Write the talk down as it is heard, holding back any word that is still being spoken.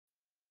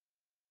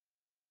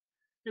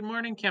Good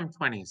morning, Chem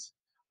 20s.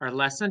 Our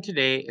lesson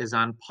today is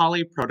on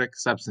polyprotic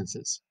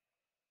substances.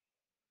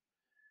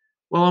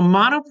 Well, a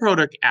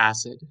monoprotic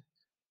acid,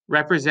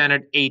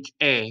 represented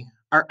HA,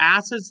 are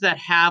acids that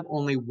have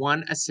only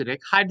one acidic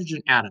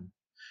hydrogen atom.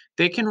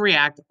 They can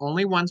react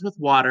only once with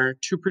water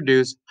to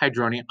produce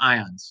hydronium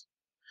ions.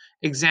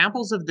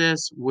 Examples of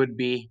this would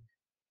be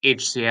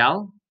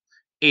HCl,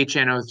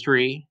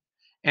 HNO3,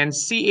 and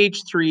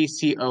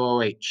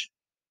CH3COOH.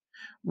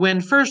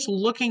 When first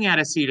looking at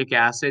acetic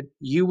acid,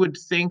 you would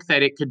think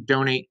that it could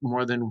donate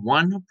more than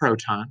one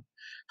proton.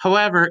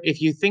 However,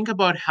 if you think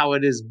about how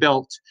it is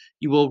built,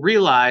 you will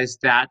realize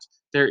that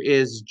there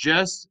is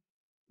just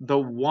the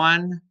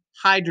one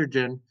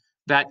hydrogen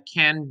that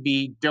can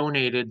be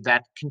donated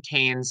that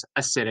contains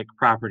acidic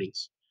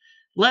properties.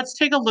 Let's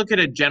take a look at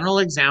a general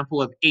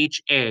example of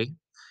HA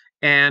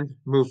and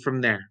move from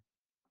there.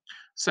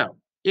 So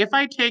if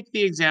I take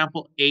the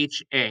example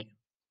HA,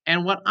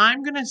 and what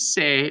I'm going to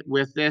say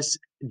with this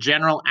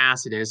general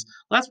acid is,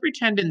 let's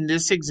pretend in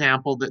this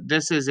example that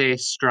this is a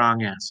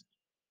strong acid.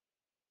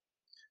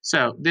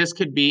 So this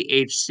could be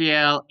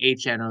HCl,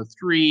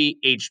 HNO3,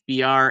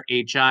 HBr,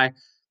 HI,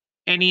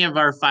 any of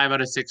our 5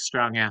 out of 6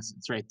 strong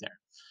acids right there.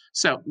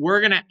 So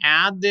we're going to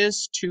add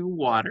this to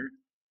water.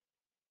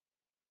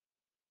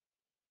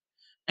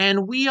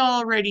 And we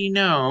already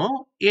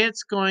know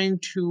it's going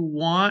to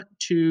want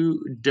to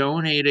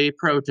donate a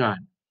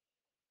proton.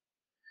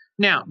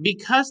 Now,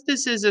 because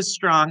this is a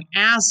strong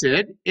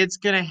acid, it's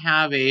going to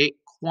have a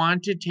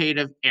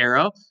quantitative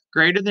arrow.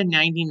 Greater than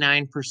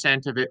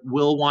 99% of it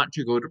will want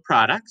to go to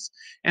products.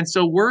 And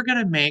so we're going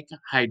to make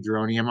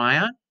hydronium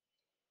ion.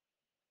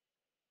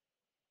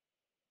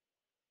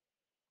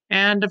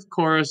 And of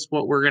course,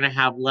 what we're going to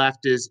have left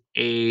is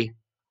a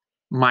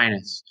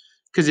minus.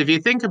 Because if you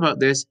think about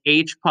this,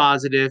 H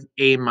positive,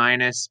 A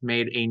minus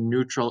made a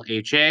neutral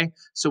HA.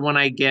 So when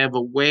I give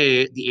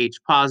away the H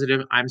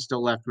positive, I'm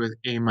still left with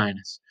A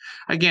minus.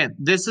 Again,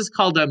 this is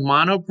called a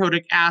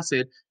monoprotic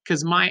acid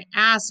because my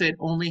acid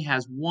only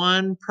has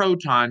one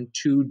proton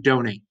to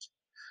donate.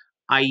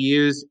 I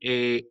use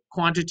a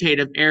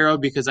quantitative arrow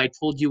because I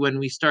told you when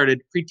we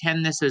started,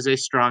 pretend this is a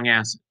strong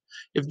acid.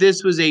 If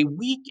this was a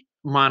weak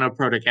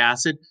monoprotic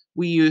acid,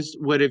 we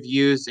would have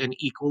used an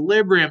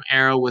equilibrium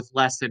arrow with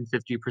less than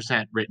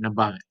 50% written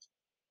above it.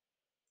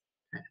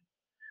 Okay.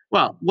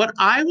 Well, what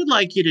I would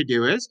like you to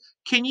do is,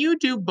 can you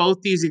do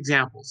both these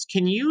examples?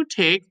 Can you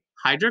take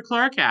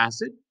hydrochloric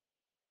acid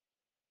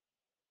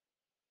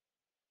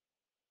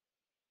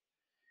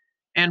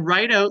and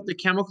write out the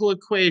chemical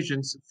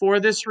equations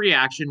for this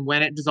reaction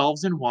when it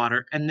dissolves in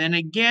water, and then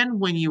again,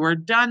 when you are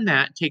done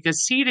that, take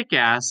acetic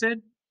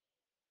acid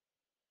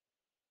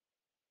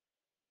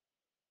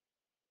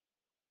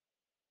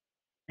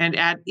and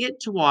add it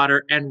to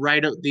water and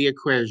write out the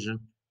equation.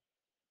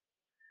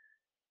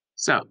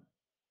 So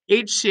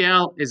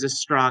HCl is a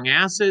strong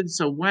acid,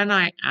 so when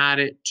I add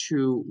it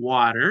to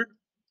water,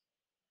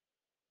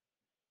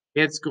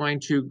 it's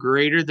going to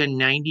greater than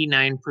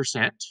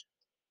 99%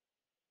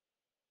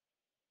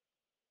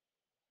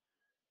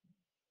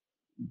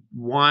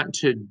 want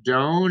to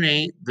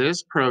donate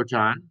this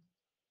proton.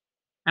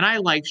 And I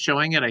like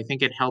showing it. I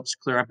think it helps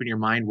clear up in your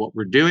mind what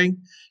we're doing.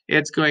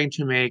 It's going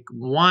to make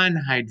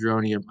one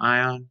hydronium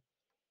ion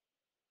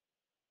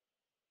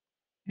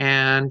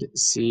and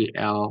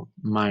Cl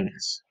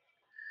minus.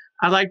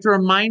 I'd like to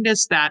remind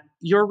us that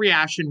your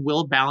reaction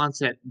will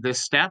balance at this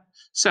step.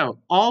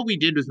 So all we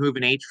did was move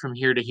an H from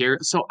here to here.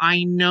 So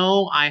I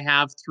know I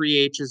have 3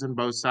 H's on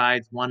both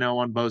sides, 1 O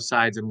on both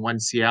sides, and 1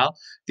 Cl.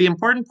 The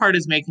important part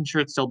is making sure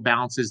it still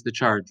balances the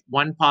charge.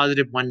 1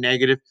 positive, 1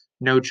 negative,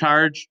 no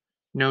charge,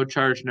 no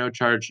charge, no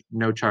charge,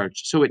 no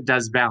charge. So it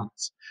does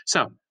balance.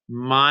 So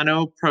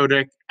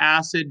monoprotic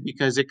acid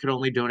because it could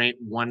only donate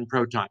 1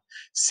 proton.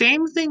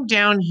 Same thing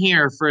down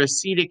here for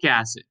acetic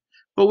acid.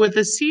 But with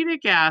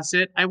acetic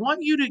acid, I want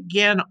you to,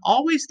 again,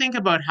 always think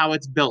about how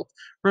it's built.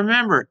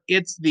 Remember,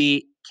 it's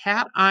the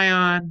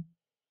cation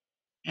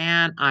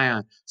and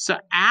ion. So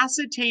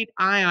acetate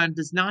ion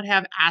does not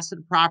have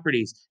acid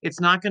properties. It's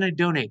not going to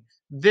donate.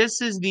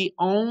 This is the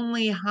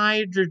only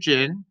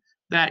hydrogen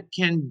that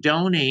can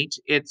donate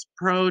its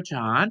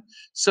proton.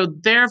 So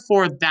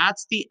therefore,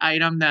 that's the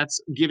item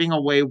that's giving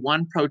away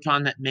 1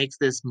 proton that makes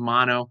this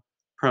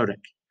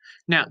monoprotic.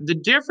 Now, the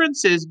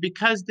difference is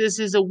because this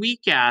is a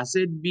weak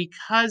acid,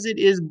 because it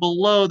is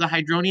below the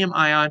hydronium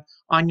ion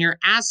on your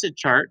acid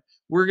chart,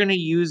 we're going to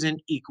use an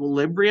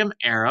equilibrium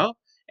arrow,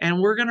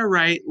 and we're going to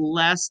write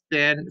less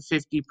than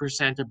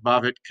 50%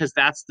 above it because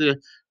that's the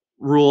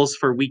rules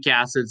for weak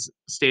acids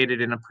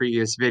stated in a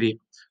previous video.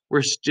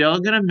 We're still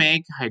going to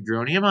make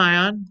hydronium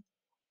ion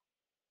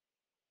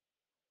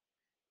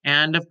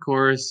and, of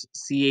course,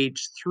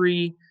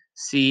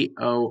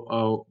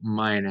 CH3COO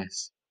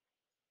minus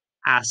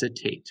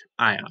acetate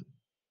ion.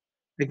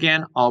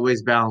 Again,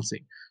 always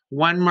balancing.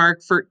 1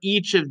 mark for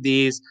each of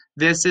these.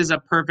 This is a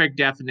perfect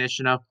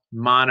definition of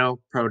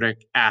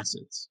monoprotic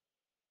acids.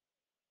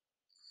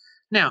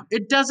 Now,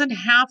 it doesn't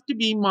have to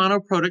be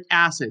monoprotic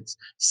acids.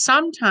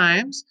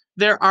 Sometimes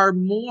there are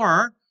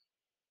more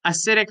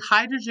acidic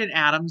hydrogen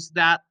atoms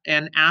that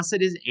an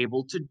acid is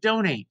able to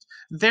donate.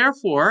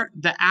 Therefore,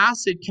 the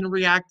acid can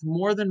react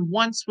more than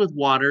once with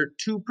water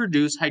to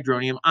produce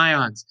hydronium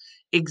ions.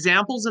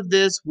 Examples of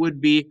this would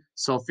be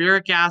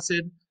sulfuric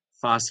acid,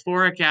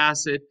 phosphoric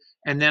acid,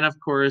 and then, of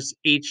course,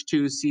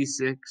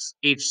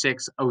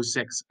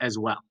 H2C6H6O6 as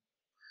well.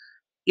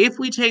 If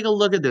we take a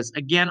look at this,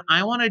 again,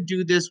 I want to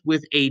do this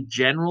with a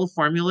general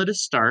formula to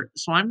start.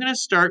 So I'm going to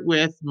start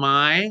with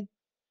my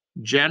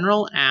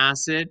general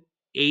acid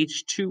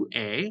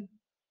H2A.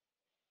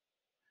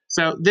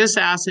 So this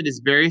acid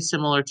is very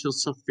similar to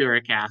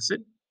sulfuric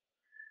acid.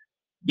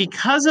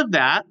 Because of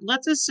that,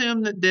 let's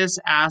assume that this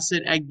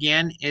acid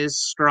again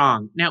is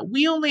strong. Now,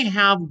 we only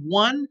have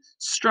one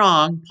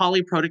strong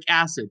polyprotic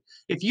acid.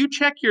 If you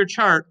check your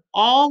chart,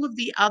 all of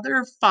the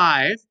other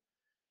 5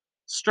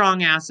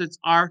 strong acids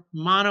are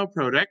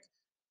monoprotic.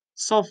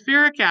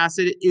 Sulfuric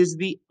acid is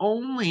the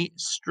only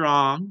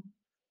strong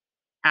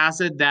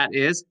acid that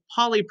is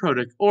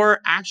polyprotic, or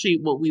actually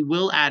what we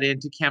will add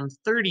into Chem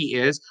 30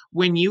 is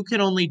when you can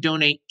only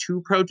donate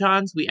 2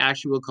 protons, we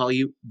actually will call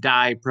you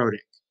diprotic.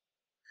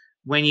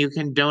 When you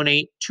can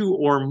donate 2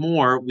 or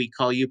more, we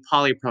call you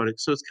polyprotic.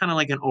 So it's kind of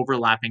like an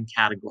overlapping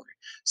category.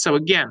 So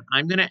again,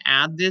 I'm going to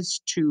add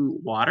this to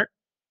water.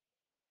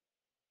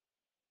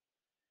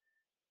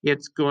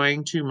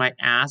 My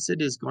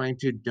acid is going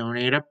to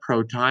donate a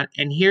proton.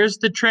 And here's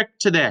the trick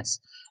to this.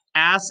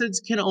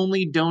 Acids can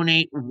only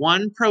donate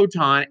 1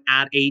 proton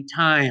at a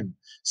time.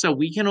 So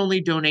we can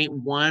only donate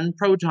 1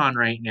 proton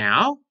right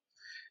now.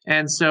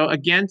 And so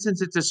again,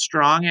 since it's a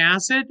strong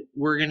acid,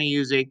 we're going to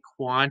use a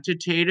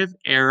quantitative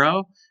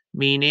arrow,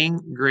 meaning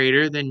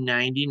greater than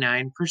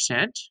 99%.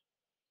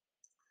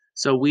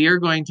 So we are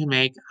going to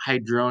make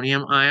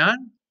hydronium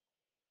ion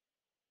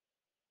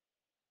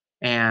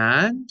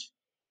and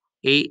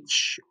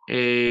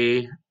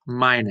HA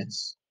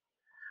minus.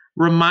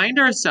 Remind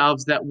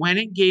ourselves that when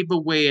it gave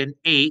away an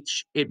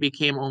H, it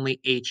became only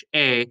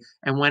HA,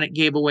 and when it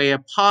gave away a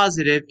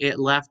positive, it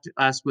left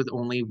us with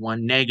only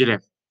 1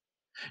 negative.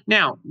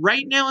 Now,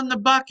 right now in the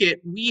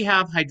bucket, we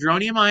have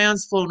hydronium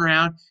ions floating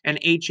around and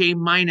HA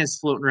minus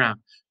floating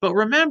around. But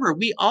remember,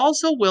 we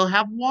also will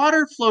have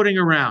water floating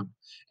around.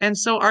 And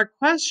so our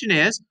question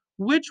is,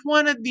 which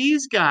one of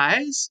these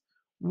guys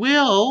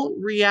will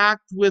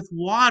react with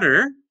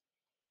water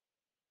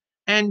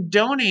and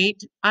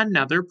donate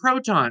another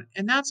proton?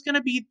 And that's going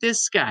to be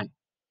this guy.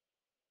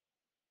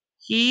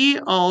 He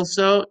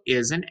also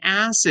is an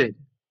acid.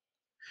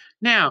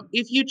 Now,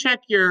 if you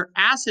check your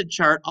acid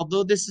chart,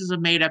 although this is a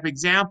made-up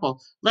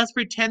example, let's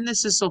pretend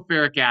this is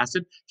sulfuric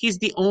acid. He's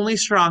the only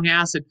strong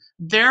acid.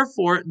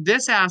 Therefore,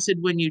 this acid,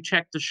 when you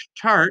check the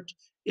chart,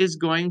 is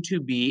going to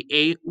be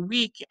a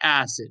weak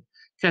acid.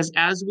 Because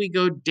as we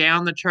go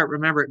down the chart,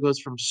 remember, it goes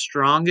from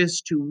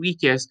strongest to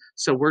weakest.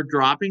 So we're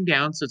dropping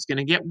down, so it's going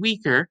to get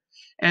weaker.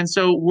 And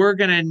so we're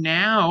going to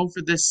now,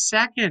 for the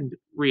second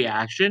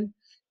reaction,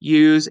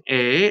 use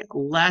a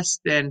less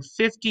than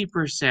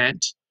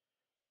 50%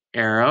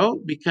 arrow,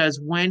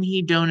 because when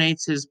he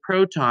donates his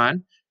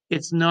proton,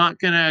 it's not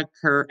going to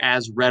occur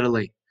as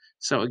readily.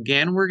 So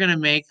again, we're going to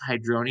make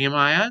hydronium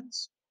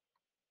ions.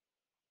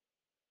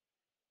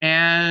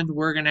 And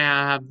we're going to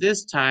have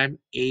this time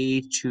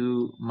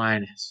A2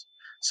 minus.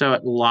 So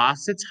it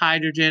lost its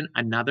hydrogen,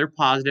 another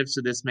positive, so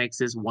this makes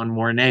this 1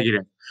 more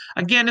negative.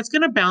 Again, it's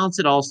going to balance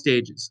at all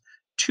stages.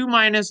 2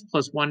 minus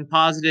plus 1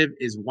 positive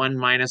is 1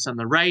 minus on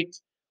the right,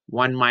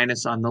 1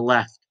 minus on the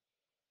left.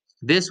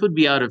 This would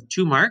be out of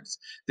 2 marks.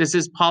 This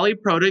is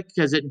polyprotic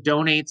because it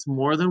donates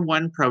more than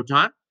 1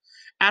 proton.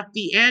 At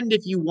the end,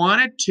 if you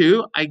wanted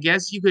to, I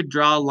guess you could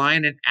draw a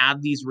line and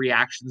add these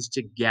reactions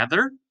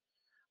together.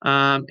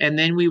 And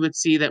then we would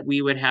see that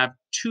we would have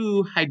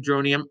 2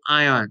 hydronium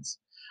ions.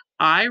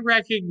 I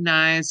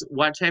recognize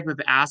what type of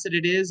acid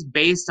it is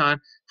based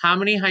on how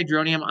many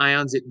hydronium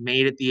ions it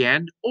made at the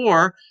end,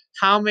 or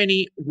how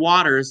many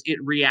waters it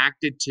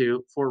reacted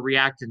to for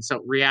reactants. So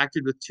it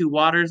reacted with 2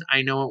 waters.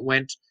 I know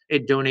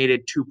it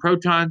donated 2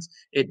 protons.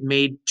 It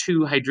made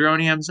 2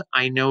 hydroniums.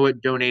 I know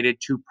it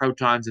donated 2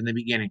 protons in the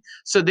beginning.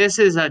 So this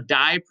is a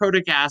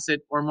diprotic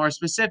acid, or more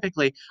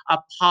specifically, a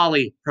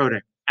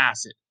polyprotic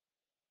acid.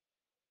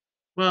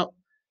 Well,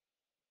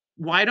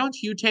 why don't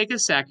you take a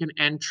second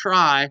and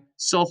try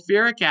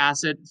sulfuric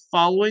acid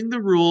following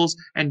the rules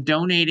and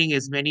donating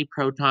as many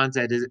protons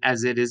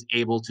as it is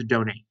able to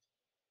donate?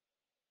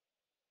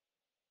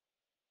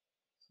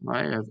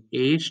 I have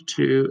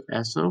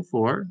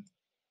H2SO4.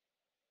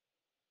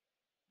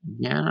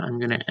 Again, I'm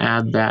going to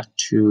add that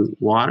to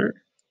water.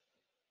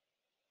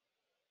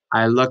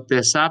 I looked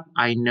this up.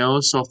 I know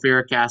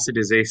sulfuric acid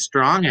is a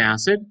strong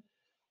acid.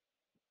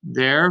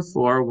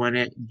 Therefore, when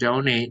it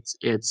donates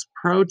its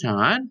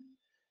proton,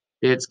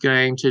 it's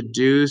going to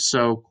do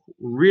so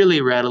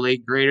really readily,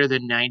 greater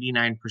than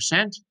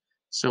 99%.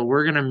 So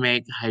we're going to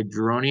make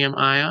hydronium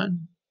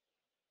ion.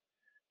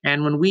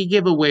 And when we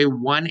give away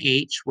 1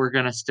 H, we're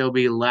going to still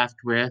be left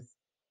with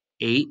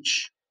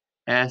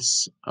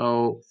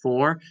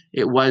HSO4.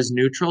 It was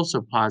neutral,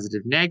 so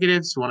positive,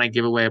 negative. So when I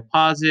give away a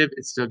positive,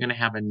 it's still going to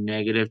have a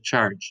negative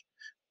charge.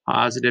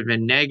 Positive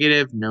and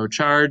negative, no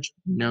charge,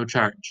 no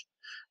charge.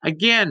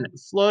 Again,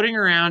 floating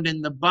around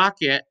in the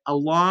bucket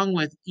along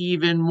with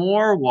even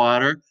more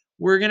water,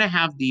 we're going to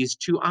have these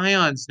two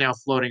ions now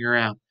floating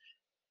around.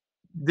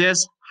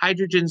 This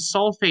hydrogen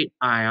sulfate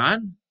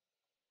ion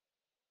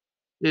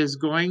is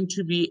going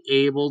to be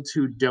able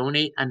to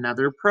donate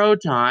another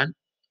proton.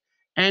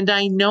 And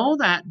I know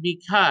that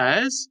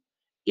because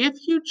if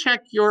you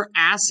check your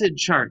acid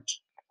chart,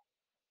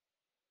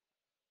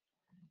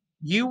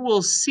 you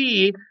will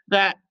see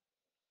that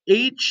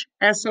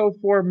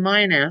HSO4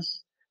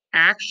 minus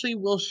actually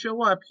will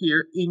show up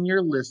here in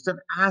your list of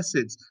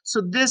acids.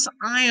 So this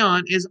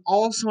ion is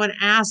also an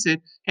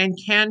acid and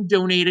can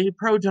donate a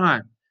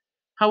proton.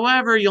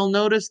 However, you'll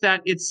notice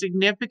that it's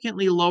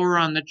significantly lower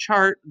on the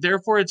chart.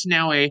 Therefore, it's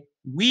now a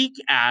weak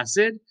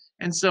acid.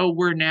 And so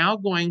we're now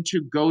going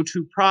to go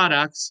to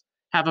products,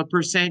 have a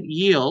percent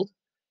yield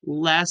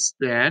less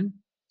than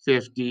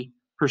 50%.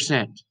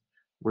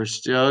 We're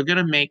still going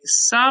to make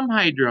some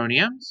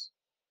hydroniums.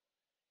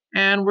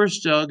 And we're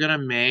still going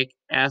to make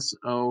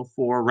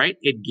SO4, right?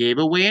 It gave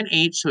away an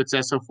H, so it's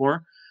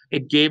SO4.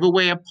 It gave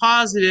away a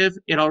positive.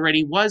 It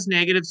already was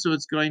negative, so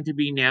it's going to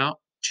be now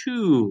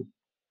 2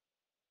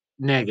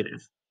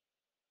 negative.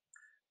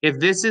 If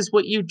this is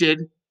what you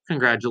did,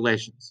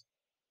 congratulations.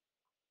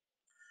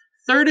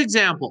 Third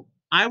example,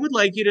 I would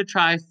like you to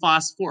try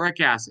phosphoric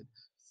acid.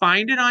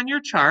 Find it on your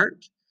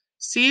chart.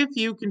 See if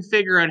you can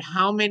figure out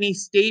how many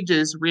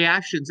stages,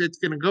 reactions it's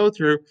going to go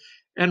through,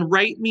 and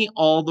write me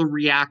all the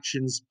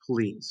reactions,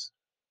 please.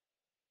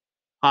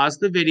 Pause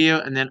the video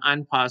and then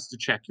unpause to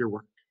check your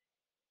work.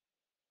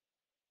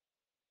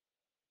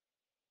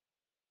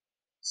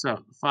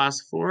 So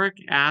phosphoric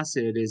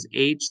acid is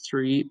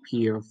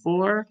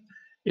H3PO4.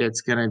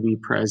 It's going to be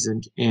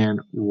present in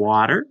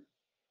water.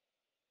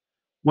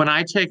 When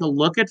I take a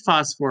look at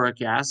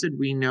phosphoric acid,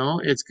 we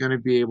know it's going to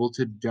be able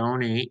to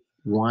donate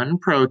 1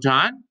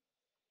 proton.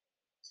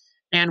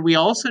 And we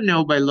also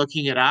know by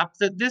looking it up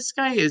that this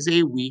guy is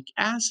a weak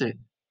acid.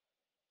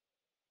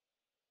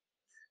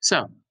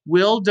 So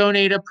we'll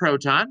donate a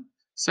proton.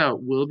 So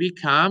we'll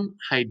become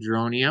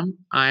hydronium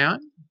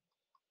ion.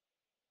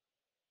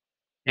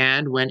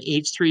 And when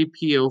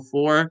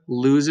H3PO4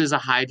 loses a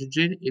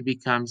hydrogen, it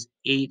becomes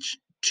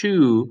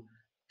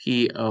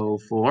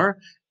H2PO4.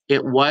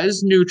 It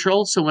was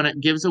neutral, so when it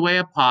gives away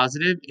a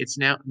positive, it's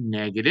now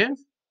negative.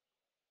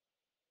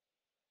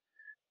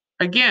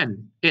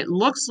 Again, it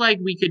looks like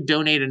we could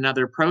donate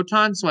another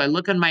proton, so I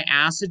look on my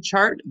acid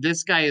chart.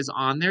 This guy is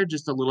on there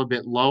just a little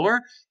bit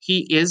lower.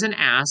 He is an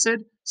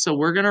acid, so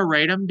we're going to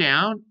write him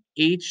down,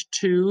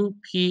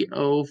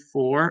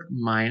 H2PO4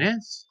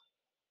 minus.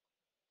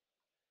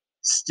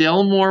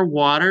 Still more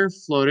water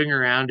floating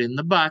around in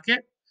the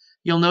bucket.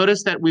 You'll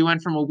notice that we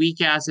went from a weak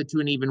acid to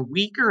an even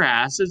weaker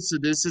acid, so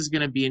this is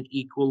going to be an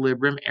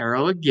equilibrium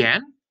arrow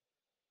again.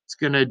 It's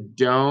going to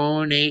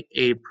donate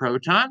a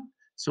proton,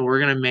 so we're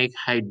going to make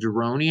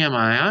hydronium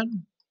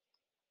ion.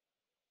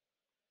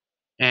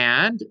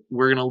 And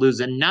we're going to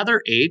lose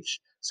another H,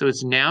 so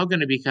it's now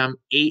going to become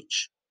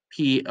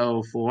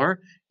HPO4.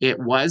 It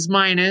was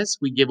minus.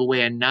 We give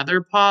away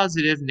another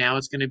positive. Now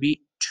it's going to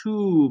be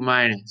 2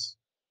 minus.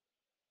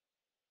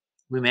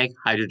 We make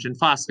hydrogen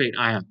phosphate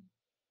ion.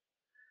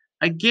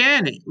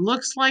 Again, it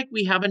looks like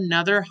we have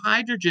another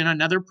hydrogen,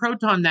 another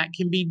proton that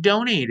can be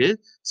donated.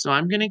 So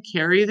I'm going to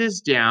carry this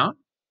down.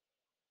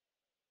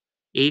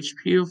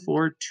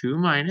 HPO4 2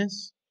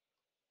 minus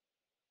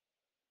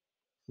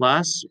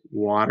plus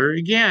water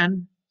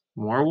again.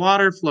 More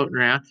water floating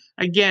around.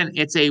 Again,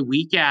 it's a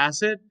weak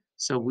acid,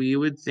 so we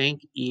would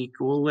think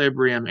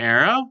equilibrium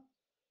arrow.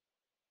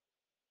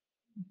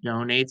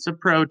 Donates a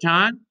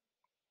proton.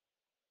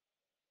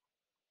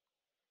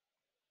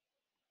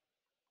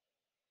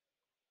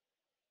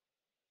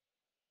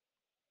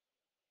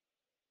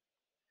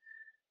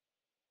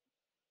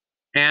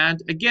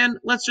 And again,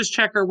 let's just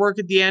check our work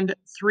at the end.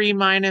 3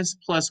 minus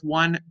plus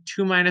 1,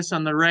 2 minus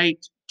on the right,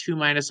 2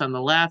 minus on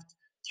the left,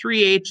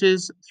 3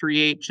 H's,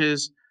 3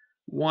 H's,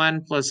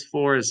 1 plus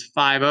 4 is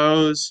 5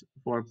 O's,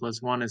 4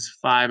 plus 1 is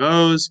 5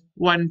 O's,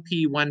 1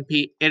 P, 1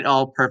 P. It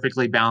all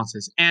perfectly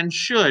balances and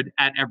should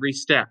at every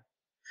step.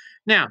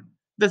 Now,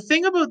 the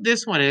thing about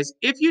this one is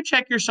if you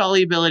check your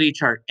solubility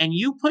chart and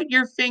you put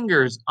your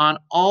fingers on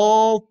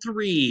all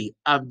 3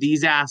 of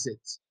these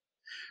acids,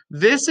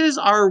 this is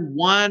our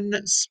one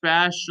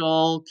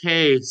special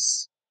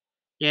case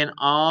in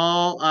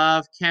all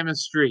of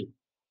chemistry.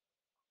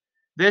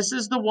 This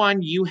is the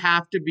one you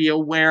have to be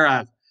aware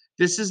of.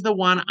 This is the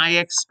one I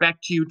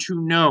expect you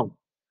to know.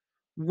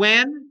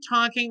 When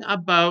talking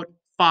about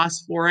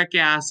phosphoric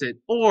acid,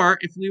 or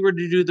if we were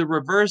to do the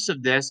reverse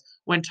of this,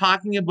 when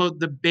talking about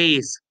the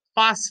base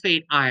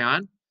phosphate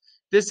ion,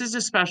 this is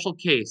a special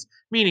case,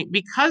 meaning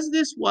because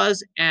this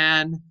was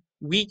an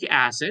weak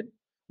acid,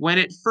 when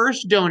it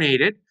first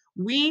donated,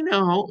 we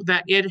know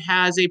that it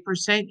has a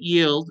percent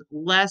yield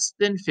less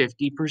than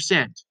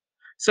 50%.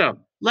 So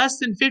less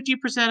than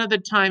 50% of the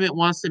time it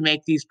wants to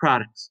make these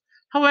products.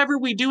 However,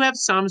 we do have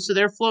some, so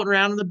they're floating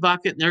around in the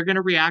bucket and they're going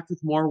to react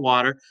with more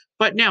water.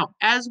 But now,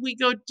 as we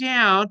go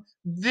down,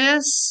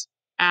 this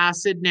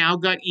acid now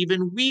got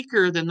even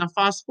weaker than the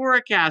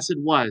phosphoric acid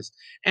was.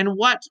 And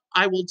what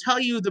I will tell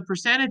you the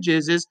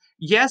percentages is,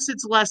 yes,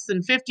 it's less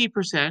than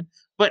 50%,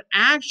 but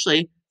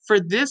actually,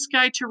 for this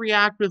guy to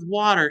react with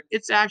water,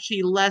 it's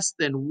actually less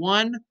than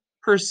 1%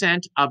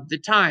 of the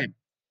time.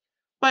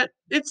 But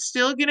it's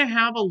still going to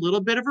have a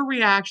little bit of a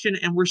reaction,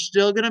 and we're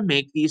still going to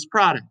make these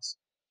products.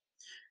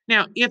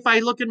 Now, if I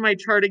look in my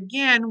chart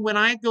again, when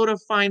I go to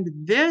find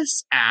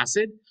this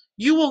acid,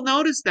 you will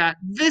notice that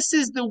this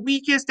is the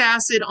weakest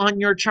acid on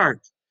your chart.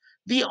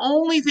 The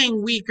only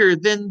thing weaker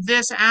than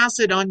this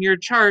acid on your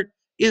chart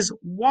is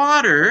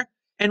water,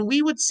 and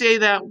we would say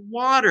that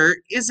water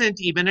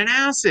isn't even an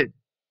acid.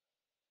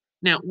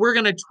 Now, we're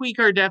going to tweak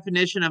our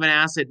definition of an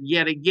acid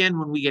yet again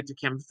when we get to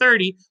Chem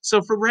 30.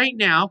 So for right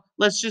now,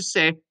 let's just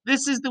say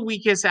this is the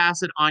weakest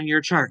acid on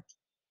your chart.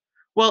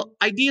 Well,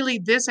 ideally,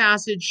 this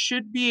acid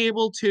should be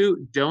able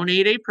to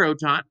donate a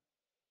proton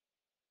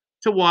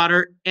to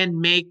water and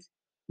make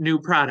new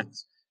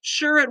products.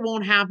 Sure, it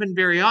won't happen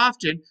very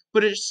often,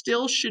 but it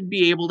still should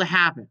be able to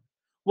happen.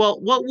 Well,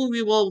 what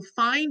we will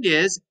find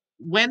is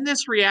when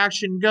this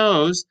reaction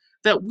goes,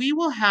 that we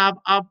will have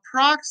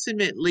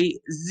approximately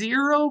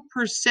 0%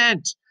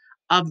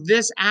 of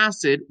this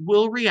acid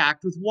will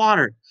react with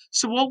water.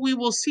 So what we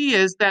will see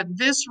is that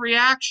this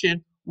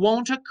reaction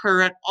won't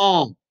occur at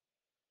all.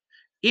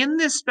 In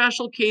this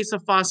special case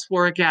of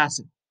phosphoric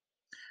acid,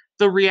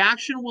 the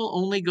reaction will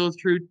only go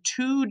through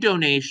 2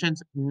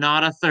 donations,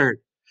 not a third.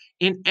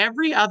 In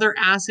every other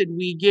acid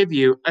we give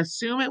you,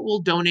 assume it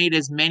will donate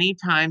as many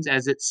times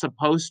as it's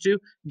supposed to,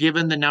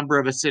 given the number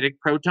of acidic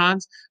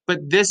protons, but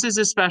this is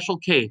a special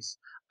case.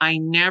 I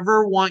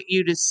never want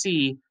you to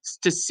see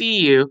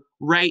you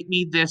write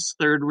me this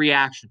third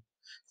reaction.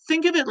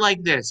 Think of it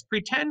like this.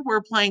 Pretend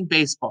we're playing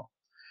baseball,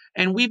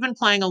 and we've been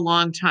playing a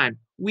long time.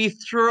 We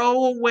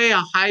throw away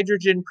a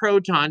hydrogen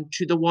proton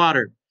to the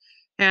water.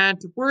 And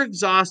we're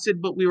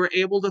exhausted, but we were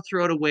able to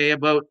throw it away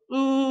about,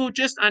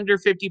 just under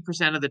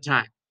 50% of the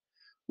time.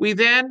 We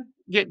then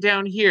get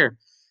down here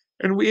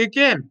and we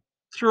again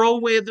throw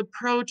away the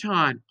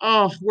proton.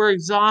 Oh, we're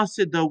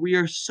exhausted though. We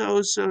are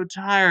so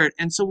tired.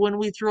 And so when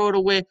we throw it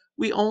away,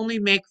 we only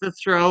make the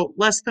throw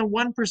less than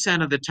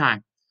 1% of the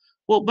time.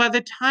 Well, by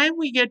the time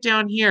we get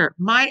down here,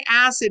 my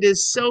acid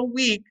is so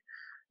weak,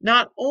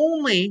 not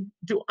only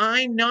do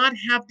I not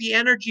have the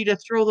energy to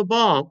throw the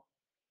ball,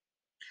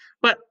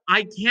 but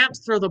I can't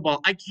throw the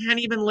ball. I can't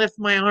even lift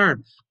my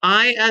arm.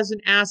 I, as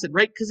an acid,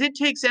 right? Because it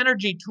takes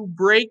energy to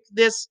break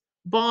this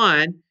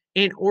bond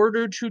in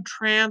order to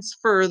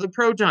transfer the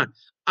proton.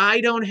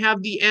 I don't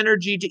have the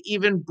energy to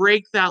even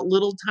break that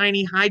little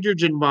tiny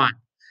hydrogen bond.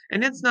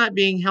 And it's not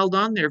being held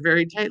on there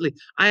very tightly.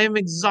 I am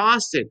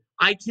exhausted.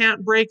 I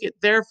can't break it.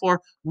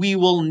 Therefore, we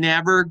will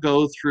never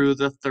go through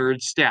the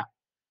third step.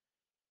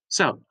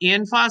 So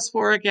in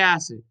phosphoric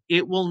acid,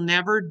 it will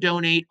never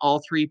donate all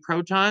 3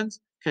 protons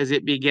because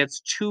it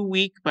gets too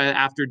weak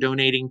after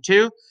donating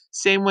 2.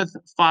 Same with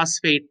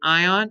phosphate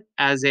ion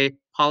as a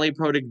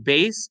polyprotic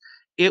base.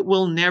 It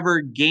will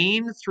never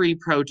gain 3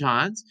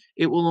 protons.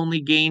 It will only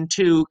gain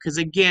 2 because,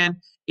 again,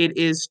 it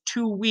is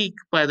too weak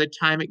by the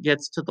time it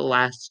gets to the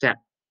last step.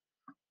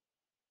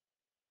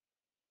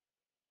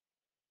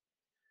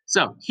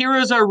 So here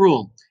is our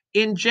rule.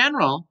 In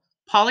general,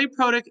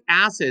 polyprotic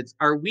acids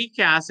are weak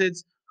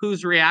acids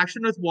whose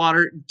reaction with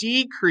water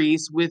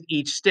decrease with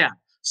each step.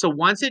 So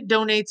once it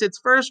donates its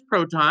first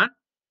proton,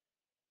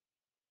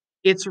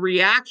 its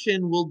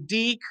reaction will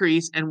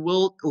decrease and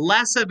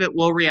less of it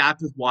will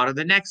react with water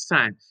the next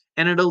time.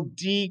 And it'll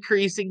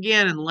decrease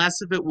again and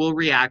less of it will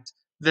react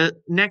the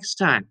next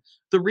time.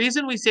 The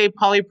reason we say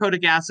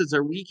polyprotic acids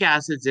are weak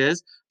acids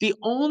is the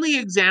only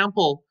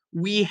example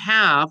we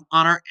have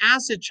on our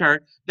acid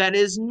chart that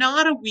is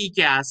not a weak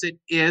acid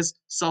is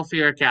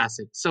sulfuric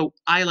acid. So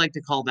I like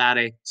to call that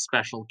a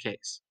special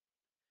case.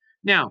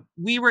 Now,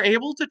 we were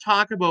able to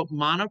talk about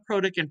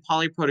monoprotic and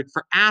polyprotic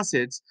for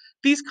acids.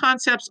 These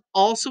concepts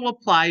also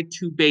apply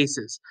to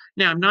bases.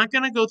 Now, I'm not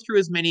going to go through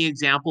as many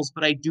examples,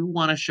 but I do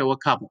want to show a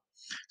couple.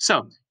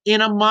 So,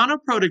 in a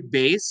monoprotic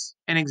base,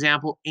 an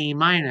example A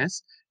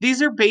minus,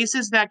 these are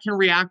bases that can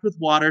react with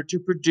water to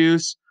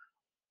produce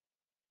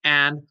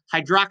an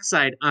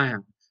hydroxide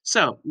ion.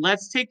 So,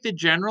 let's take the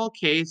general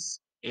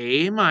case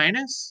A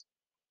minus.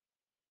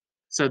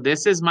 So,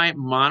 this is my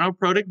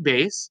monoprotic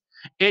base.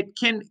 It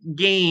can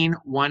gain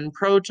 1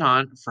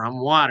 proton from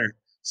water.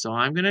 So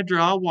I'm going to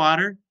draw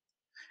water,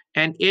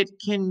 and it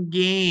can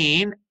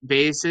gain,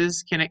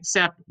 bases can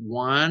accept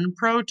 1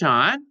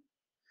 proton.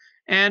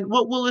 And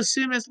what we'll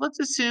assume is, let's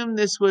assume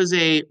this was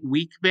a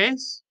weak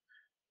base.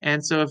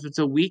 And so if it's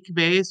a weak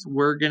base,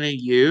 we're going to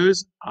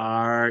use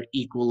our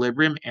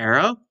equilibrium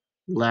arrow,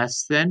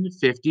 less than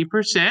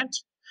 50%.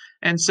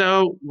 And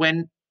so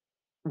when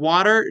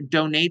water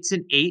donates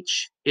an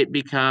H, it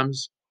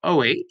becomes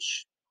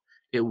OH.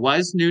 It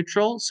was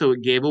neutral, so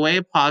it gave away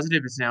a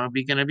positive. It's now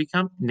going to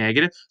become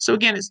negative. So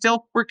again,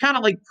 we're kind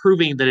of like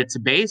proving that it's a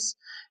base.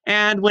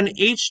 And when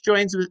H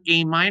joins with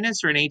A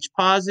minus or an H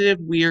positive,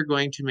 we are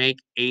going to make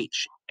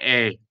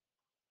HA.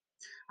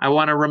 I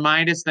want to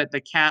remind us that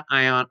the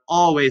cation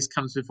always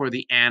comes before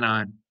the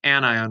anion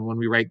when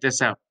we write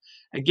this out.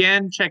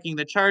 Again, checking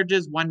the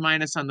charges, 1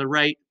 minus on the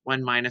right,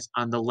 1 minus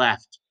on the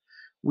left.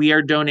 We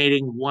are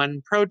donating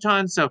 1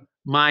 proton, so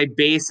my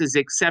base is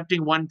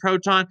accepting 1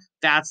 proton.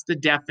 That's the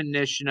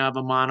definition of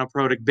a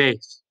monoprotic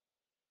base.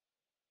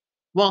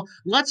 Well,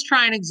 let's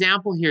try an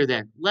example here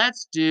then.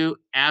 Let's do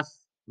F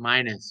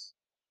minus,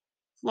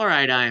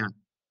 fluoride ion.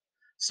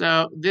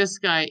 So this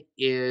guy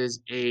is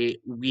a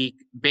weak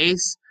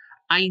base.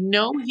 I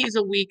know he's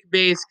a weak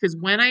base because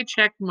when I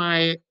check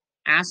my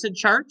acid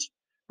chart,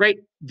 right,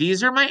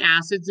 these are my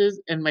acids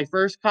in my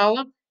first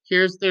column.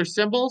 Here's their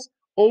symbols.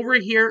 Over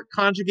here,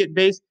 conjugate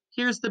base.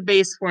 Here's the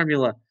base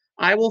formula.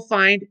 I will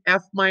find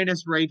F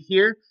minus right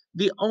here.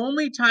 The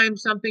only time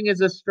something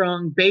is a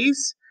strong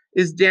base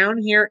is down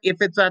here if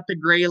it's at the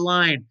gray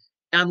line.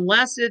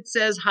 Unless it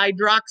says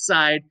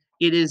hydroxide,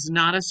 it is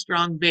not a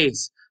strong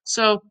base.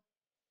 So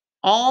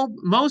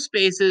most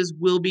bases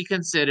will be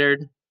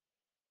considered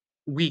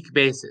weak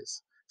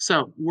bases.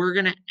 So we're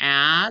going to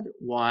add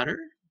water.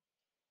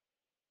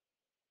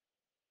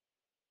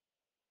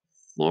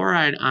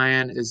 Fluoride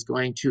ion is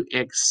going to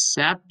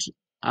accept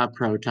a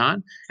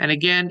proton. And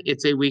again,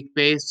 it's a weak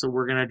base, so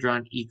we're going to draw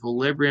an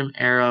equilibrium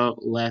arrow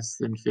less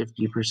than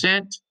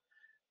 50%.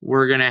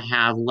 We're going to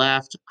have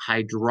left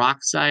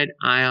hydroxide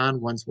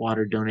ion once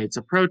water donates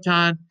a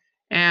proton.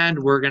 And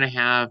we're going to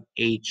have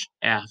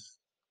HF,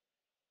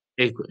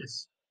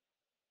 aqueous.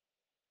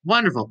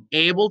 Wonderful.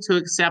 Able to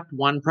accept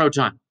 1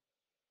 proton.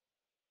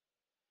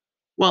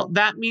 Well,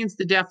 that means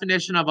the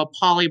definition of a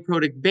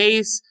polyprotic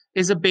base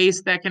is a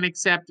base that can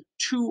accept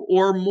 2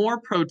 or more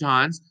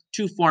protons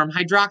to form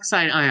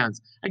hydroxide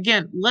ions.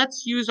 Again,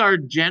 let's use our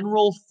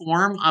general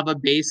form of a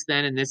base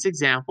then in this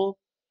example.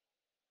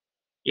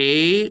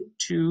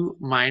 A2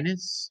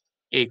 minus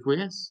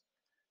aqueous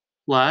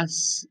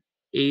plus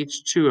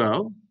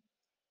H2O.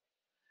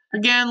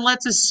 Again,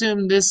 let's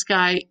assume this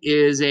guy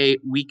is a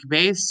weak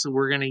base, so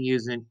we're going to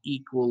use an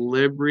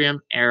equilibrium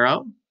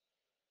arrow.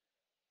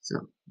 So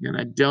I'm going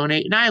to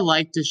donate, and I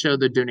like to show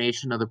the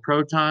donation of the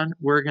proton.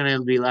 We're going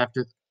to be left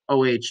with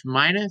OH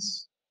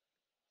minus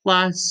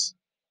plus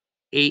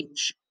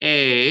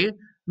HA.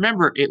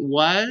 Remember, it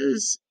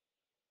was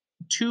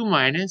 2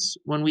 minus.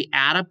 When we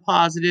add a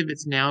positive,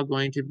 it's now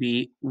going to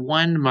be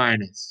 1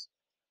 minus.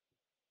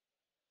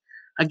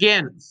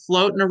 Again,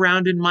 floating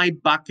around in my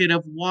bucket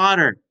of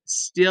water.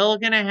 Still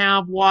going to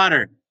have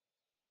water.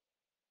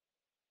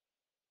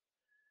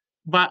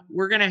 But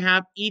we're going to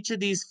have each of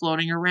these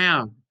floating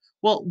around.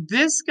 Well,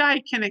 this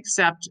guy can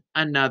accept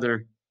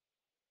another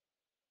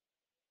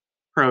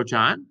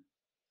proton.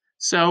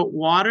 So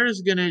water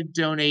is going to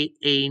donate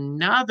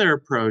another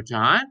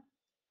proton.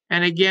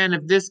 And again,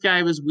 if this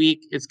guy was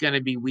weak, it's going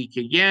to be weak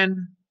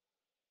again.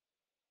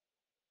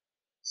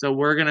 So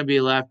we're going to be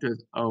left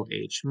with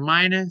OH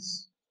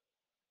minus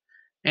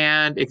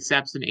and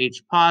accepts an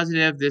H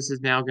positive. This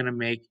is now going to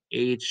make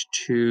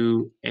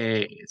H2A.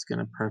 It's going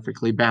to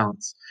perfectly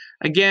balance.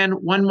 Again,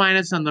 1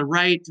 minus on the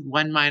right,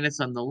 1 minus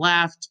on the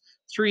left,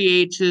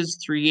 3 H's,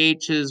 3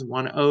 H's,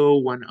 1 O,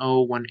 1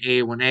 O, 1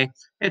 A, 1 A.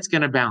 It's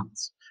going to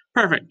balance.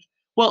 Perfect.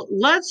 Well,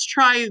 let's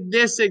try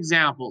this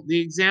example,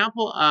 the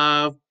example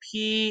of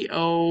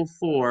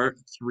PO4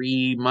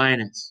 3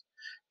 minus.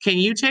 Can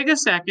you take a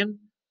second,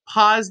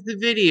 pause the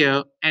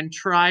video, and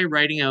try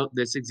writing out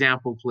this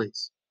example,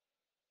 please?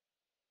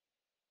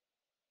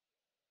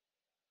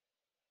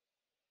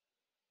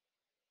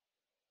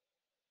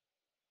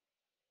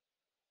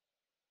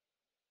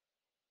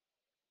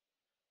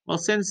 Well,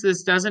 since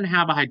this doesn't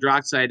have a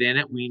hydroxide in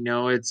it, we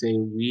know it's a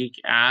weak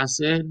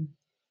acid.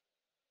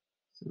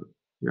 So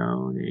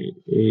donate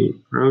a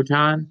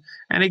proton.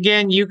 And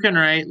again, you can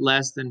write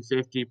less than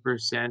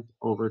 50%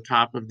 over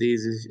top of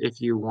these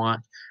if you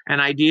want. And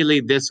ideally,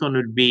 this one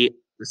would be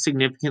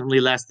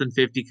significantly less than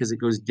 50 because it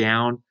goes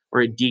down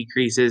or it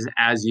decreases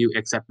as you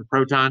accept the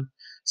proton.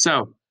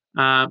 So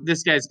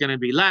this guy's going to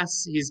be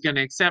less. He's going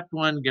to accept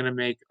 1, going to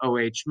make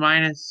OH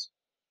minus.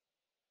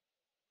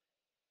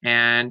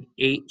 And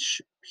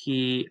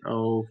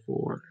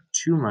HPO4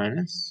 2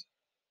 minus.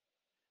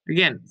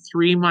 Again,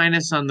 3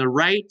 minus on the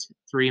right,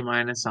 3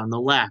 minus on the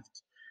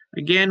left.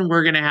 Again,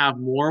 we're going to have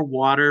more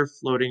water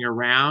floating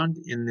around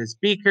in this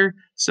beaker.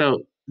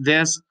 So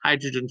this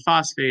hydrogen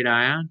phosphate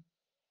ion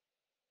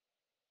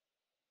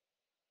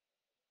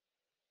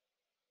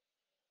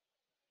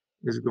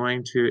is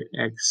going to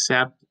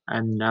accept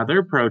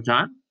another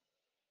proton.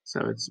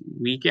 So it's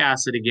weak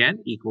acid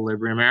again,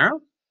 equilibrium arrow.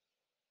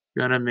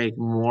 Going to make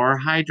more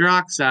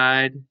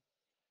hydroxide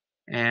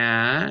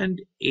and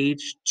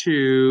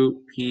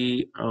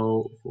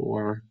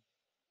H2PO4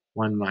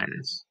 1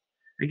 minus.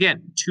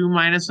 Again, 2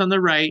 minus on the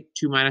right,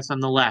 2 minus on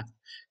the left.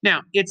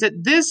 Now, it's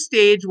at this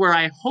stage where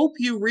I hope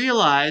you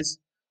realize,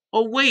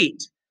 oh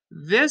wait,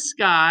 this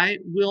guy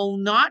will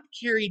not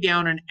carry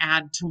down and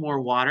add to more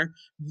water.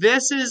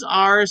 This is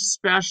our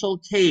special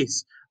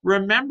case.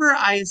 Remember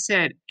I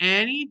said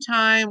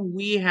anytime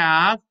we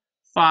have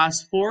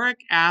phosphoric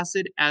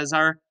acid as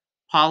our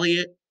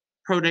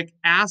polyprotic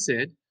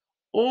acid,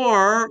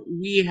 or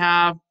we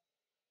have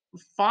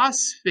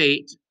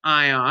phosphate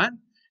ion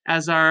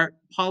as our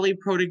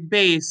polyprotic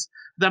base,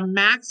 the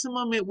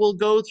maximum it will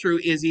go through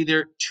is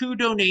either 2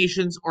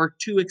 donations or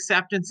 2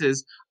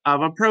 acceptances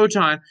of a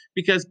proton,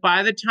 because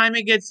by the time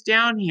it gets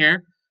down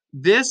here,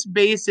 this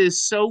base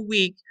is so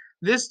weak.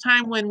 This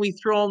time when we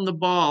throw him the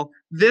ball,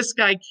 this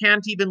guy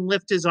can't even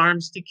lift his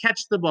arms to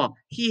catch the ball.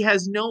 He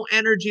has no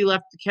energy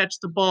left to catch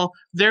the ball.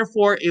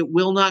 Therefore, it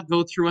will not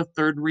go through a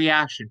third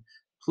reaction.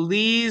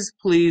 Please,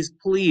 please,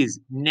 please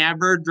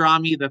never draw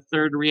me the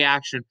third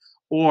reaction,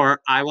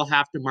 or I will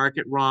have to mark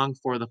it wrong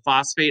for the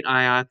phosphate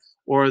ion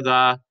or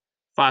the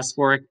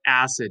phosphoric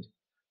acid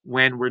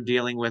when we're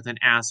dealing with an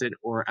acid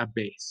or a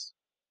base.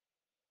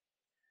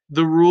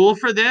 The rule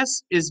for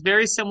this is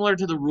very similar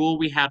to the rule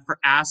we had for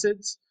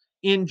acids.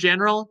 In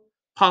general,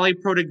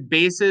 polyprotic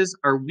bases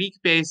are weak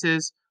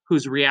bases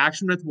whose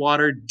reaction with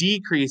water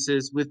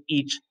decreases with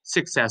each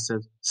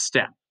successive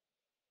step.